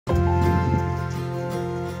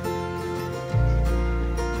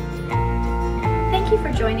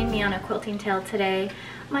for joining me on a quilting tale today.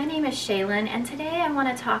 My name is Shaylin, and today I want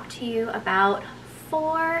to talk to you about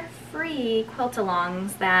 4 free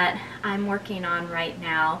quilt-alongs that I'm working on right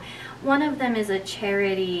now. One of them is a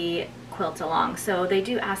charity quilt-along, so they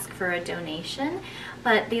do ask for a donation,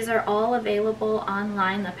 but these are all available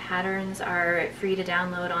online. The patterns are free to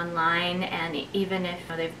download online, and even if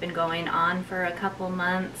they've been going on for a couple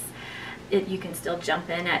months, you can still jump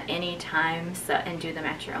in at any time and do them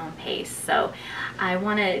at your own pace. So I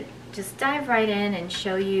want to just dive right in and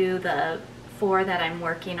show you the 4 that I'm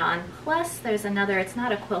working on. Plus there's another, it's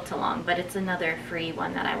not a quilt along, but it's another free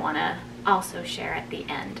one that I want to also share at the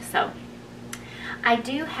end. So I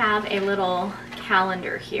do have a little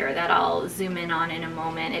calendar here that I'll zoom in on in a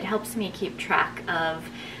moment. It helps me keep track of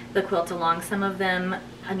the quilt along. Some of them,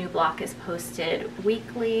 a new block is posted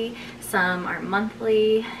weekly, some are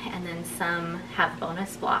monthly, and then some have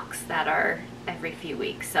bonus blocks that are every few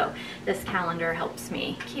weeks. So this calendar helps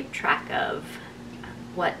me keep track of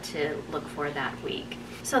what to look for that week.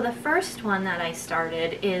 So the first one that I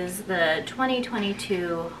started is the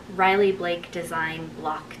 2022 Riley Blake Design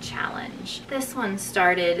Block Challenge. This one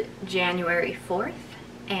started January 4th,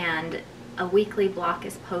 and a weekly block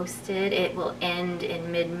is posted. It will end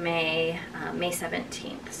in mid-May, May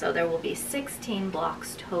 17th. So there will be 16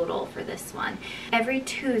 blocks total for this one. Every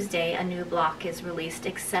Tuesday a new block is released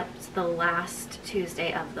except the last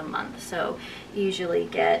Tuesday of the month. So you usually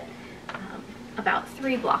get about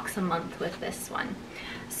 3 blocks a month with this one.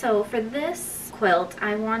 So for this quilt,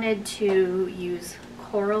 I wanted to use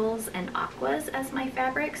corals and aquas as my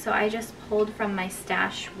fabric, so I just pulled from my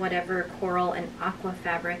stash whatever coral and aqua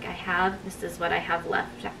fabric I have. This is what I have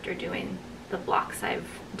left after doing the blocks I've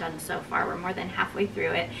done so far. We're more than halfway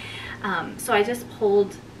through it. So I just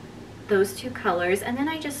pulled those 2 colors, and then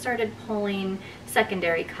I just started pulling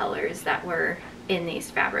secondary colors that were in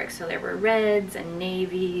these fabrics. So there were reds and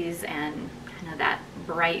navies and kind of that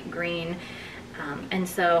bright green, and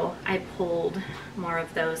so I pulled more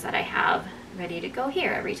of those that I have ready to go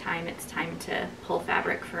here every time it's time to pull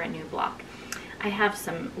fabric for a new block. I have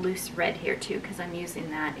some loose red here too because I'm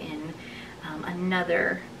using that in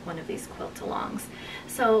another one of these quilt-alongs.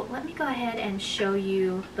 So let me go ahead and show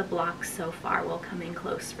you the blocks so far. We'll come in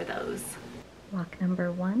close for those. Block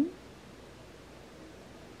number 1,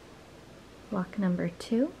 block number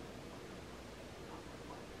 2,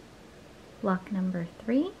 block number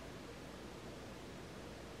 3,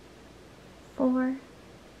 4,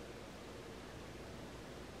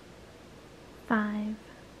 5,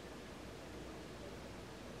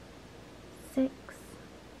 6,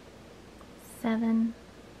 7,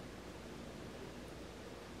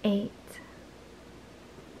 8,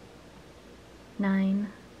 9,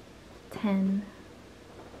 10,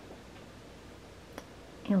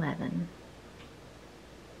 11.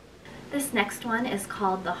 This next one is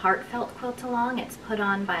called the Heartfelt Quilt Along. It's put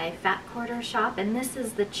on by Fat Quarter Shop, and this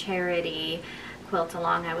is the charity quilt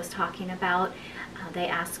along I was talking about. They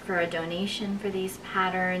ask for a donation for these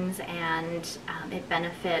patterns, and it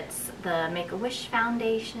benefits the Make-A-Wish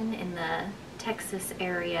Foundation in the Texas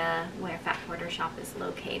area where Fat Quarter Shop is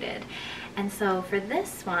located. And so for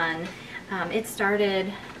this one, it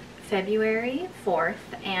started February 4th,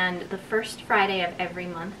 and the first Friday of every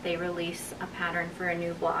month they release a pattern for a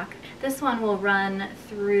new block. This one will run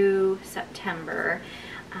through September.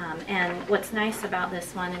 And what's nice about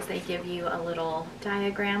this one is they give you a little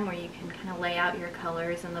diagram where you can kind of lay out your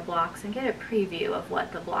colors in the blocks and get a preview of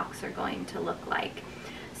what the blocks are going to look like.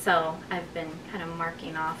 So I've been kind of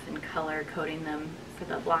marking off and color coding them for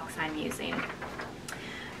the blocks I'm using.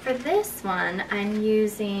 For this one, I'm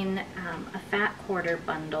using a Fat Quarter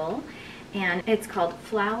bundle, and it's called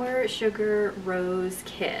Flower Sugar Rose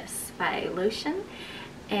Kiss by Lotion.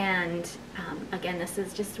 And again, this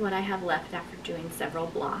is just what I have left after doing several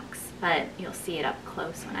blocks, but you'll see it up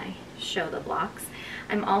close when I show the blocks.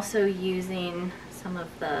 I'm also using some of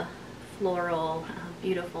the floral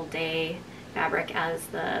Beautiful Day fabric as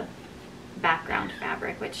the background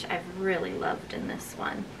fabric, which I've really loved in this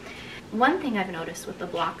one. One thing I've noticed with the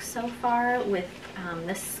blocks so far with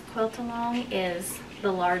this quilt along is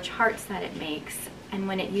the large hearts that it makes, and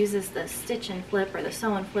when it uses the stitch and flip or the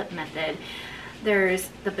sew and flip method, there's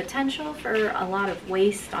the potential for a lot of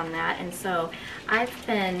waste on that, and so I've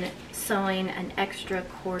been sewing an extra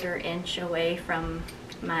 1/4 inch away from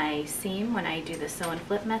my seam when I do the sew and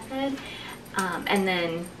flip method, and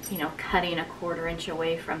then cutting a 1/4 inch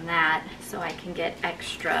away from that so I can get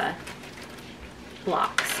extra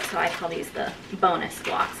blocks. So I call these the bonus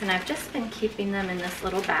blocks, and I've just been keeping them in this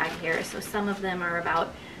little bag here. So some of them are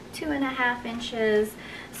about 2.5 inches,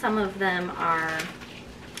 some of them are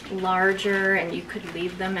larger and you could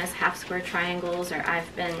leave them as half square triangles, or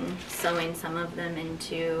I've been sewing some of them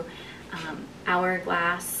into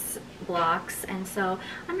hourglass blocks, and so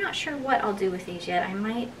I'm not sure what I'll do with these yet. I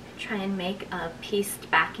might try and make a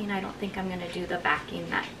pieced backing. I don't think I'm going to do the backing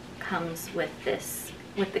that comes with this,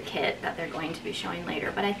 with the kit that they're going to be showing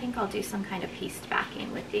later, but I think I'll do some kind of pieced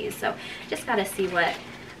backing with these. So just got to see what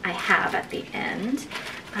I have at the end.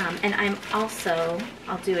 And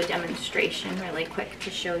I'll do a demonstration really quick to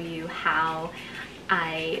show you how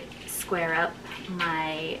I square up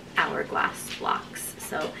my hourglass blocks.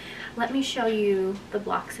 So let me show you the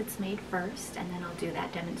blocks it's made first, and then I'll do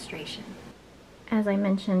that demonstration. As I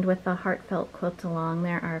mentioned with the Heartfelt Quilt Along,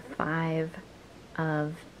 there are 5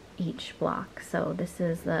 of each block. So this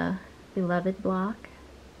is the Beloved block.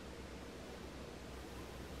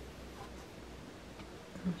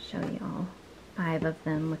 I'll show you all 5 of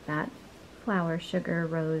them with that Flower, Sugar,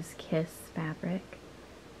 Rose, Kiss fabric.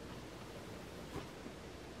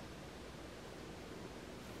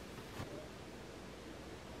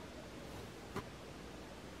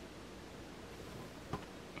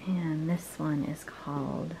 And this one is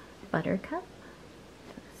called Buttercup,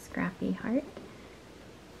 Scrappy Heart.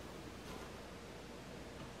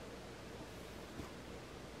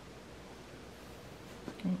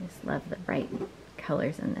 I just love the bright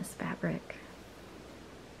colors in this fabric.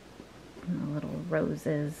 And the little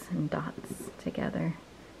roses and dots together.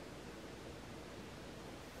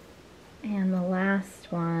 And the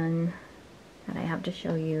last one that I have to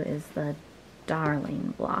show you is the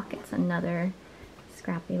Darling block. It's another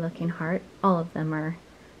scrappy looking heart. All of them are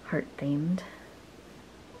heart themed.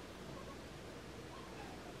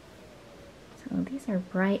 So these are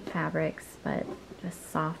bright fabrics, but just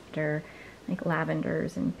softer, like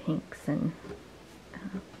lavenders and pinks and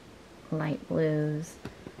light blues.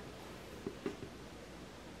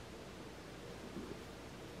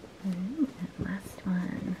 And last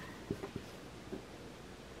one.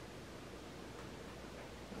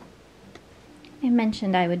 I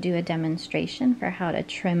mentioned I would do a demonstration for how to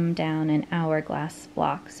trim down an hourglass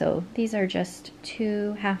block. So these are just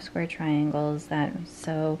 2 half square triangles that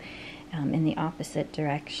sew in the opposite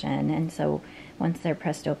direction, and so once they're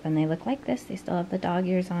pressed open they look like this. They still have the dog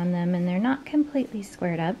ears on them and they're not completely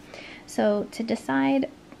squared up. So to decide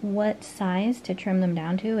what size to trim them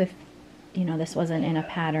down to, if you know this wasn't in a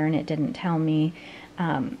pattern, it didn't tell me,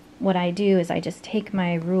 what I do is I just take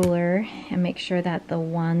my ruler and make sure that the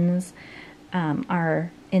ones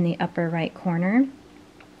are in the upper right corner,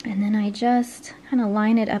 and then I just kind of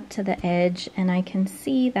line it up to the edge, and I can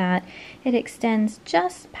see that it extends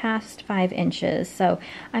just past 5 inches. So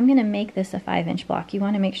I'm going to make this a 5-inch block. You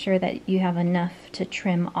want to make sure that you have enough to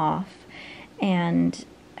trim off, and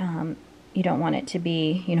you don't want it to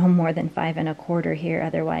be, you know, more than 5 1/4 here,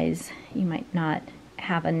 otherwise you might not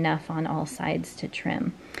have enough on all sides to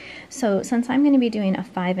trim. So since I'm going to be doing a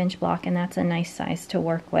 5-inch block, and that's a nice size to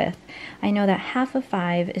work with, I know that half of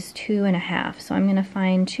 5 is 2 1/2. So I'm going to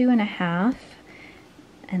find 2 1/2,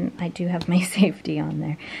 and I do have my safety on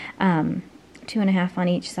there, 2 1/2 on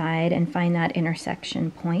each side, and find that intersection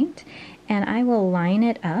point, and I will line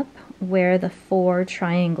it up where the 4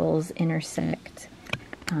 triangles intersect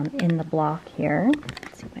in the block here.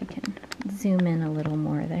 Let's see if I can zoom in a little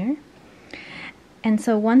more there. And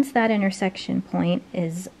so once that intersection point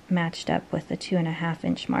is matched up with the 2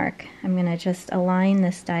 1/2-inch mark, I'm going to just align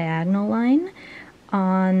this diagonal line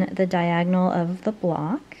on the diagonal of the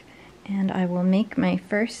block, and I will make my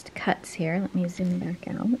first cuts here. Let me zoom back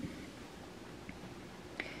out.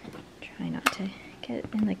 Try not to get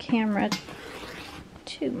in the camera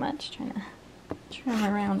too much, trying to trim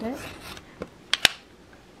around it.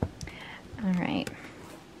 All right.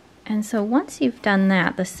 And so once you've done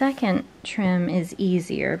that, the second trim is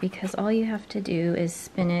easier because all you have to do is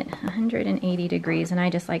spin it 180 degrees, and I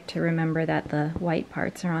just like to remember that the white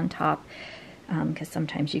parts are on top because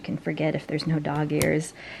sometimes you can forget if there's no dog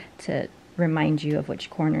ears to remind you of which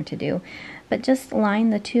corner to do. But just line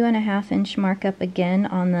the 2 1/2-inch mark up again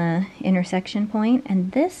on the intersection point,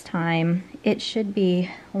 and this time it should be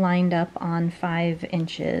lined up on 5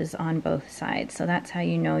 inches on both sides. So that's how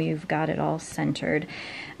you know you've got it all centered.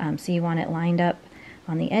 So you want it lined up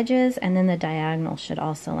on the edges, and then the diagonal should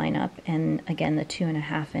also line up, and again the 2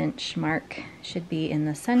 1/2-inch mark should be in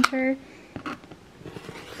the center.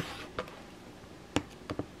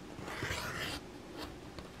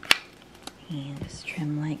 And just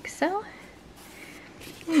trim like so.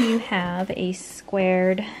 And you have a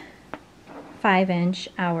squared 5-inch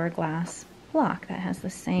hourglass block that has the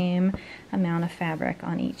same amount of fabric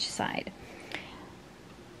on each side.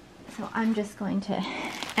 So I'm just going to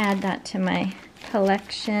add that to my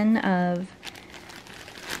collection of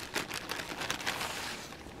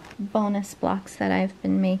bonus blocks that I've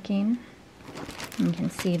been making. You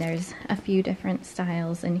can see there's a few different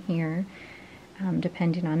styles in here,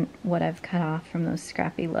 depending on what I've cut off from those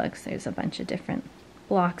scrappy looks. There's a bunch of different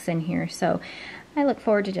blocks in here, so I look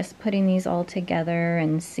forward to just putting these all together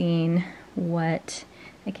and seeing what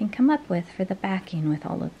I can come up with for the backing with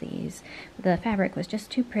all of these. The fabric was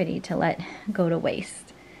just too pretty to let go to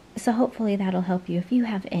waste. So hopefully that'll help you if you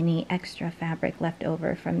have any extra fabric left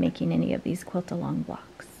over from making any of these quilt-along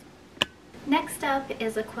blocks. Next up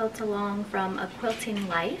is a quilt-along from A Quilting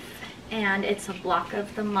Life, and it's a block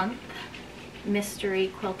of the month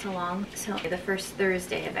mystery quilt-along. So the first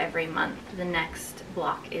Thursday of every month, the next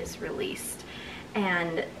block is released.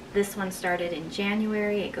 And this one started in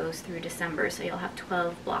January, it goes through December, so you'll have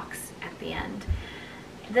 12 blocks at the end.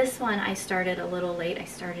 This one I started a little late. I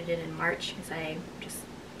started it in March because I just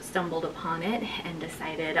stumbled upon it and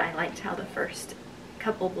decided I liked how the first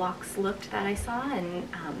couple blocks looked that I saw, and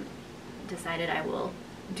decided I will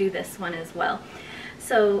do this one as well.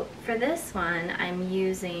 So for this one I'm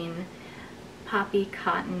using Poppy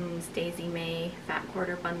Cotton's Daisy May Fat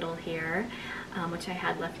Quarter Bundle here, which I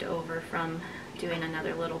had left over from doing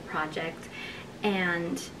another little project,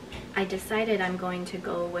 and I decided I'm going to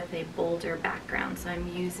go with a bolder background, so I'm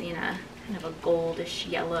using a kind of a goldish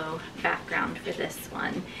yellow background for this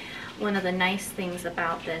one. One of the nice things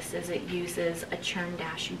about this is it uses a churn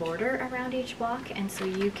dash border around each block, and so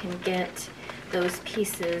you can get those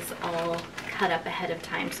pieces all cut up ahead of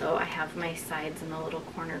time. So I have my sides and the little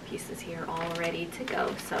corner pieces here all ready to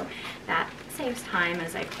go, so that saves time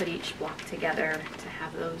as I put each block together to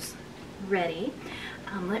have those ready.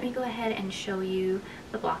 Let me go ahead and show you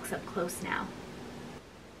the blocks up close now.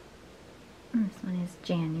 This one is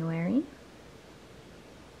January,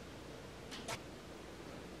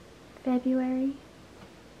 February,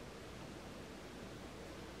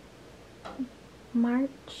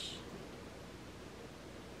 March,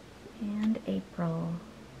 and April.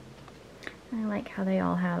 I like how they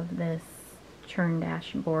all have this churn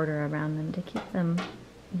dash border around them to keep them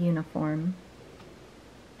uniform.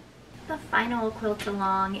 The final quilt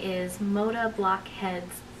along is Moda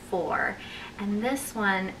Blockheads 4, and this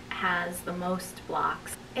one has the most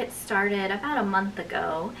blocks. It started about a month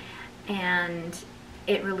ago, and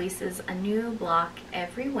it releases a new block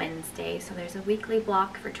every Wednesday, so there's a weekly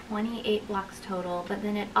block for 28 blocks total, but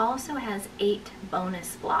then it also has 8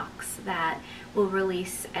 bonus blocks that will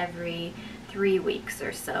release every 3 weeks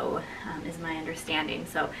or so, is my understanding.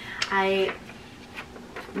 So I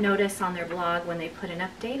notice on their blog when they put an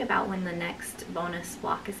update about when the next bonus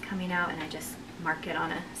block is coming out, and I just mark it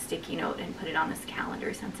on a sticky note and put it on this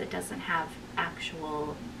calendar since it doesn't have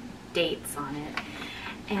actual dates on it.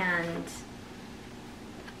 And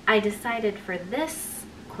I decided for this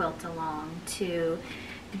quilt along to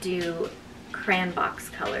do crayon box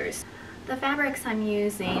colors. The fabrics I'm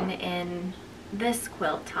using in this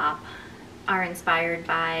quilt top are inspired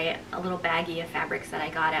by a little baggie of fabrics that I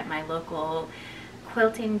got at my local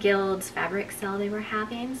Quilting Guild's fabric sale they were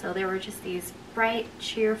having. So there were just these bright,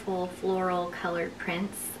 cheerful, floral colored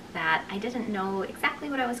prints that I didn't know exactly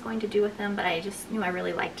what I was going to do with them, but I just knew I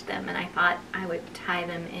really liked them, and I thought I would tie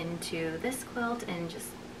them into this quilt and just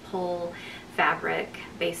pull fabric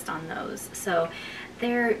based on those. So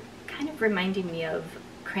they're kind of reminding me of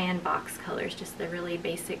crayon box colors, just the really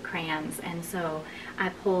basic crayons, and so I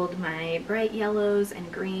pulled my bright yellows and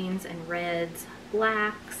greens and reds,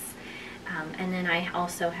 blacks, and then I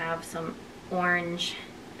also have some orange,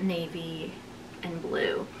 navy, and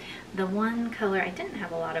blue. The one color I didn't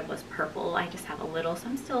have a lot of was purple. I just have a little, so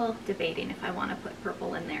I'm still debating if I want to put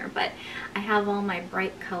purple in there, but I have all my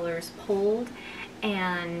bright colors pulled,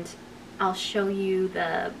 and I'll show you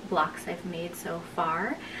the blocks I've made so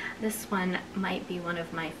far. This one might be one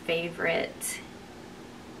of my favorite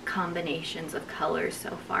combinations of colors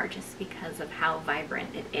so far, just because of how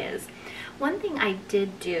vibrant it is. One thing I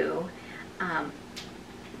did do,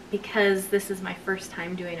 because this is my first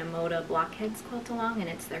time doing a Moda Blockheads quilt along, and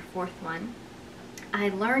it's their 4th one, I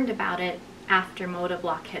learned about it after Moda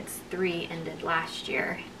Blockheads 3 ended last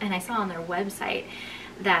year, and I saw on their website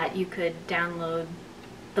that you could download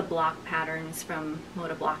the block patterns from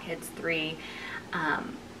Moda Blockheads 3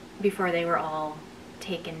 before they were all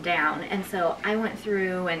taken down. And so I went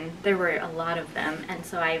through, and there were a lot of them, and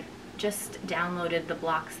so I just downloaded the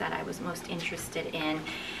blocks that I was most interested in,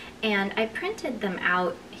 and I printed them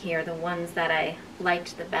out here, the ones that I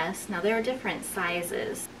liked the best. Now there are different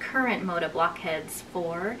sizes. Current Moda Blockheads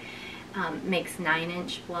 4 makes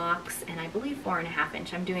 9-inch blocks, and I believe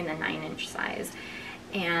 4.5-inch. I'm doing the 9-inch size.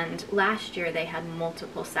 And last year they had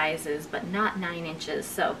multiple sizes, but not 9 inches.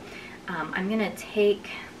 So I'm gonna take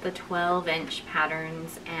the 12-inch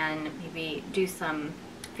patterns and maybe do some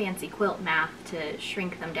fancy quilt math to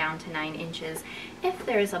shrink them down to 9 inches if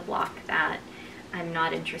there's a block that I'm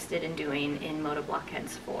not interested in doing in Moda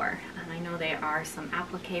Blockheads for. And I know there are some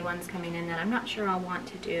applique ones coming in that I'm not sure I'll want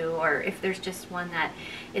to do, or if there's just one that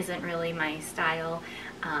isn't really my style,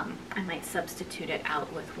 I might substitute it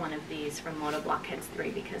out with one of these from Moda Blockheads 3,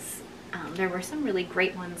 because there were some really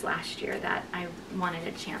great ones last year that I wanted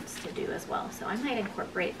a chance to do as well, so I might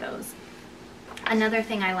incorporate those. Another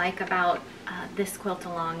thing I like about this quilt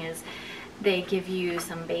along is they give you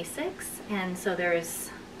some basics, and so there's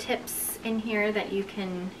tips in here that you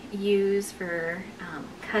can use for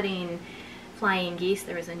cutting flying geese.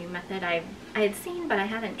 There was a new method I had seen but I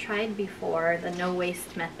hadn't tried before, the no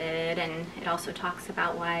waste method, and it also talks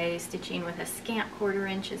about why stitching with a scant 1/4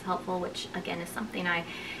 inch is helpful, which again is something I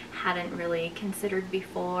hadn't really considered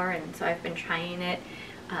before, and so I've been trying it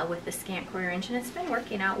with the scant 1/4 inch and it's been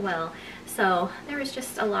working out well. So there was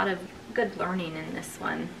just a lot of good learning in this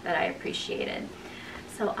one that I appreciated.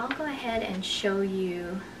 So I'll go ahead and show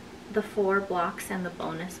you the 4 blocks and the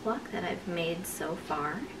bonus block that I've made so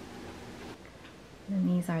far. And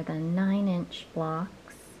these are the 9-inch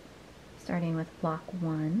blocks, starting with block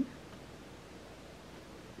 1,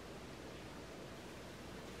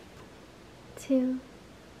 2,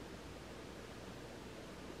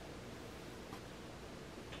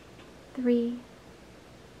 3,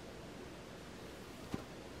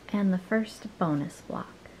 and the first bonus block.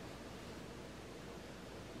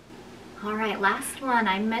 Alright, last one.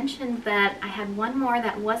 I mentioned that I had one more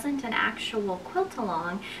that wasn't an actual quilt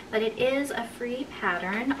along, but it is a free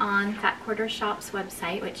pattern on Fat Quarter Shop's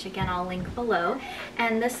website, which again I'll link below.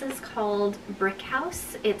 And this is called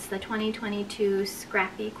Brickhouse. It's the 2022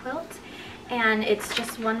 Scrappy quilt. And it's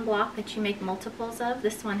just one block that you make multiples of.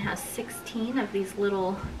 This one has 16 of these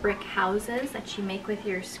little brick houses that you make with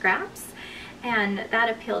your scraps. And that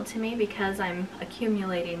appealed to me because I'm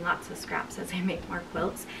accumulating lots of scraps as I make more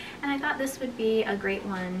quilts. And I thought this would be a great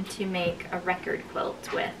one to make a record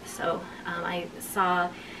quilt with. So I saw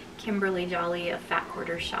Kimberly Jolly of Fat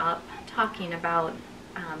Quarter Shop talking about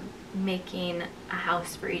making a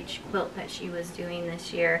house for each quilt that she was doing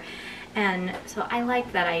this year. And so I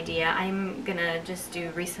like that idea. I'm gonna just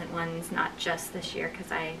do recent ones, not just this year,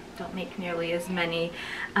 because I don't make nearly as many.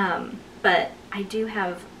 But I do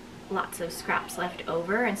have lots of scraps left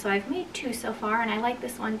over, and so I've made 2 so far, and I like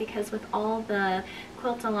this one because with all the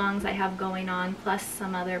quilt alongs I have going on, plus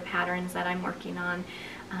some other patterns that I'm working on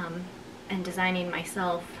and designing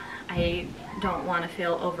myself, I don't want to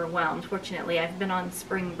feel overwhelmed. Fortunately, I've been on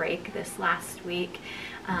spring break this last week,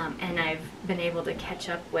 and I've been able to catch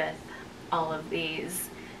up with all of these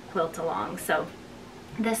quilt alongs. So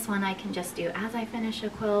this one I can just do as I finish a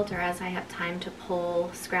quilt or as I have time to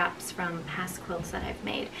pull scraps from past quilts that I've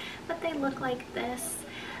made. But they look like this.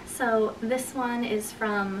 So this one is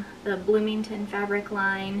from the Bloomington fabric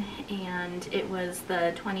line, and it was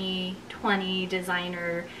the 2020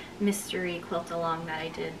 designer mystery quilt along that I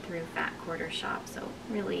did through Fat Quarter Shop. So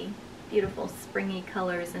really beautiful springy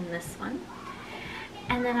colors in this one.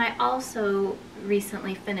 And then I also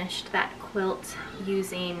recently finished that quilt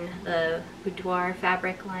using the boudoir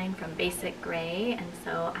fabric line from Basic Gray, and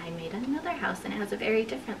so I made another house, and it has a very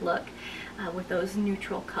different look with those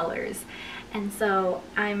neutral colors. And so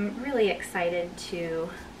I'm really excited to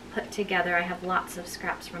put together. I have lots of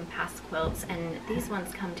scraps from past quilts, and these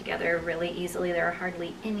ones come together really easily. There are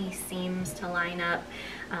hardly any seams to line up.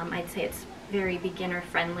 I'd say it's very beginner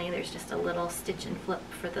friendly. There's just a little stitch and flip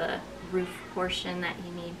for the roof portion that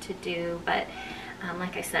you need to do, but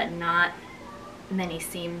like I said, not many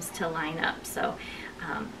seams to line up. So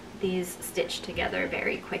these stitch together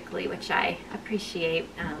very quickly, which I appreciate.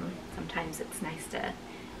 Sometimes it's nice to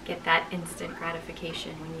get that instant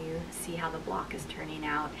gratification when you see how the block is turning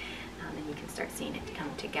out, and you can start seeing it come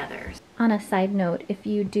together. On a side note, if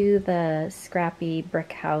you do the Scrappy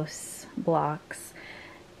Brickhouse blocks,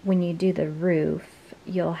 when you do the roof,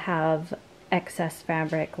 you'll have excess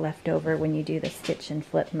fabric left over when you do the stitch and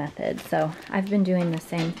flip method. So I've been doing the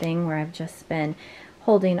same thing where I've just been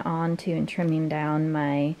holding on to and trimming down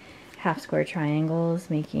my half square triangles,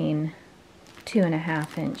 making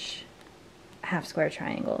 2.5 inch half square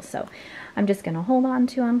triangles. So I'm just going to hold on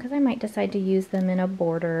to them because I might decide to use them in a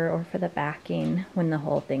border or for the backing when the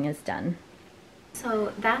whole thing is done.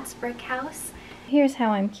 So that's Brickhouse. Here's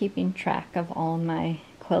how I'm keeping track of all my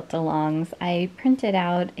quilt alongs. I printed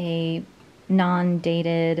out a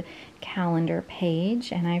non-dated calendar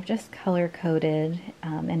page, and I've just color-coded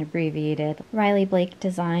and abbreviated Riley Blake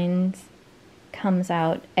Designs comes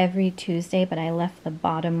out every Tuesday, but I left the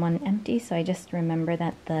bottom one empty, so I just remember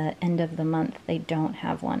that the end of the month they don't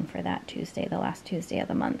have one for that Tuesday, the last Tuesday of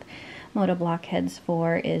the month. Moda Blockheads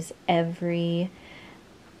 4 is every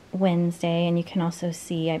Wednesday, and you can also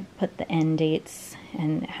see I put the end dates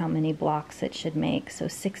and how many blocks it should make. So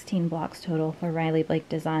 16 blocks total for Riley Blake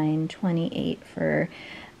Design, 28 for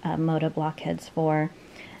Moda Blockheads 4.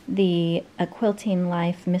 The Quilting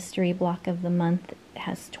Life Mystery Block of the month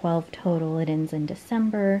has 12 total. It ends in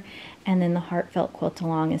December. And then the Heartfelt Quilt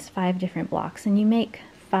Along is 5 different blocks, and you make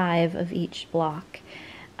 5 of each block.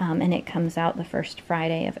 And it comes out the first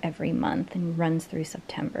Friday of every month and runs through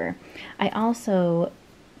September. I also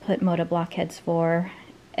put Moda Blockheads 4.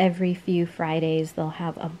 Every few Fridays they'll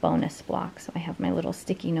have a bonus block. So I have my little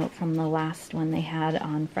sticky note from the last one they had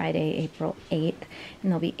on Friday, April 8th,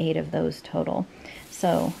 and there'll be 8 of those total.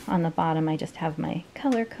 So on the bottom I just have my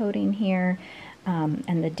color coding here,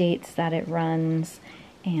 and the dates that it runs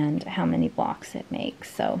and how many blocks it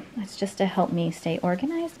makes. So it's just to help me stay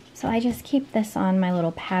organized. So I just keep this on my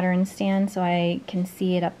little pattern stand so I can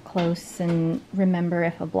see it up close and remember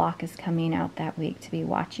if a block is coming out that week to be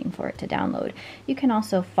watching for it to download. You can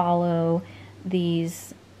also follow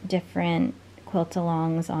these different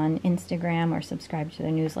quilt-alongs on Instagram or subscribe to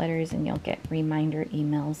their newsletters, and you'll get reminder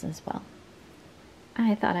emails as well.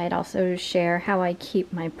 I thought I'd also share how I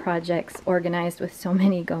keep my projects organized with so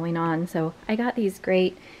many going on. So I got these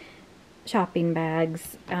great shopping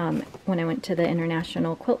bags when I went to the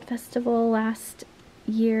International Quilt Festival last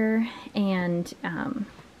year, and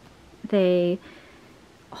they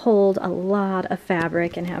hold a lot of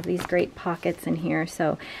fabric and have these great pockets in here.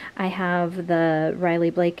 So I have the Riley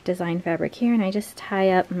Blake Design fabric here, and I just tie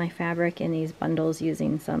up my fabric in these bundles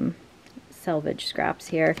using some selvage scraps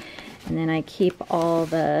here, and then I keep all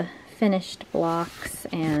the finished blocks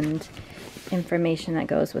and information that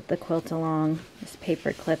goes with the quilt along just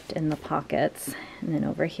paper clipped in the pockets. And then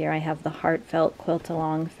over here I have the Heartfelt Quilt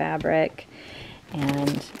Along fabric,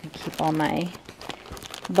 and I keep all my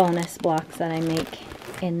bonus blocks that I make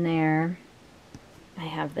in there. I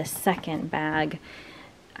have the second bag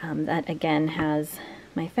that again has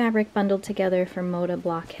my fabric bundled together from Moda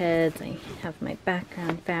Blockheads. I have my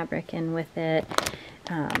background fabric in with it,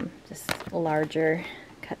 just larger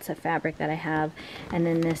cuts of fabric that I have. And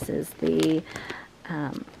then this is the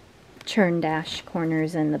churn dash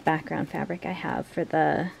corners and the background fabric I have for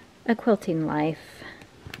the Quilting Life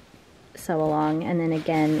sew along. And then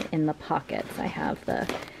again in the pockets I have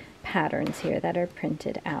the patterns here that are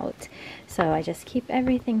printed out. So I just keep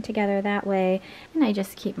everything together that way, and I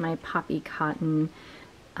just keep my poppy cotton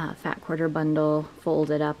fat quarter bundle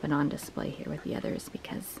folded up and on display here with the others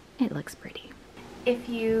because it looks pretty. If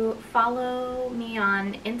you follow me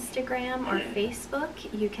on Instagram or Facebook,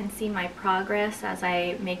 you can see my progress as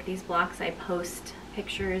I make these blocks. I post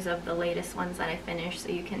pictures of the latest ones that I finished so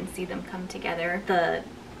you can see them come together. The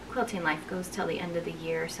Quilting Life goes till the end of the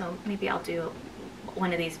year, so maybe I'll do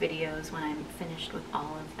one of these videos when I'm finished with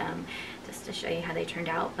all of them just to show you how they turned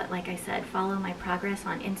out. But like I said, follow my progress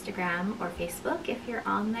on Instagram or Facebook if you're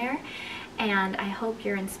on there, and I hope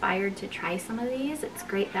you're inspired to try some of these. It's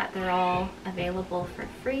great that they're all available for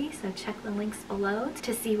free, so check the links below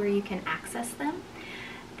to see where you can access them.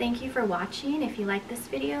 Thank you for watching. If you like this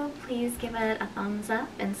video, please give it a thumbs up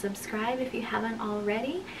and subscribe if you haven't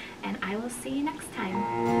already, and I will see you next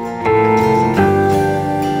time.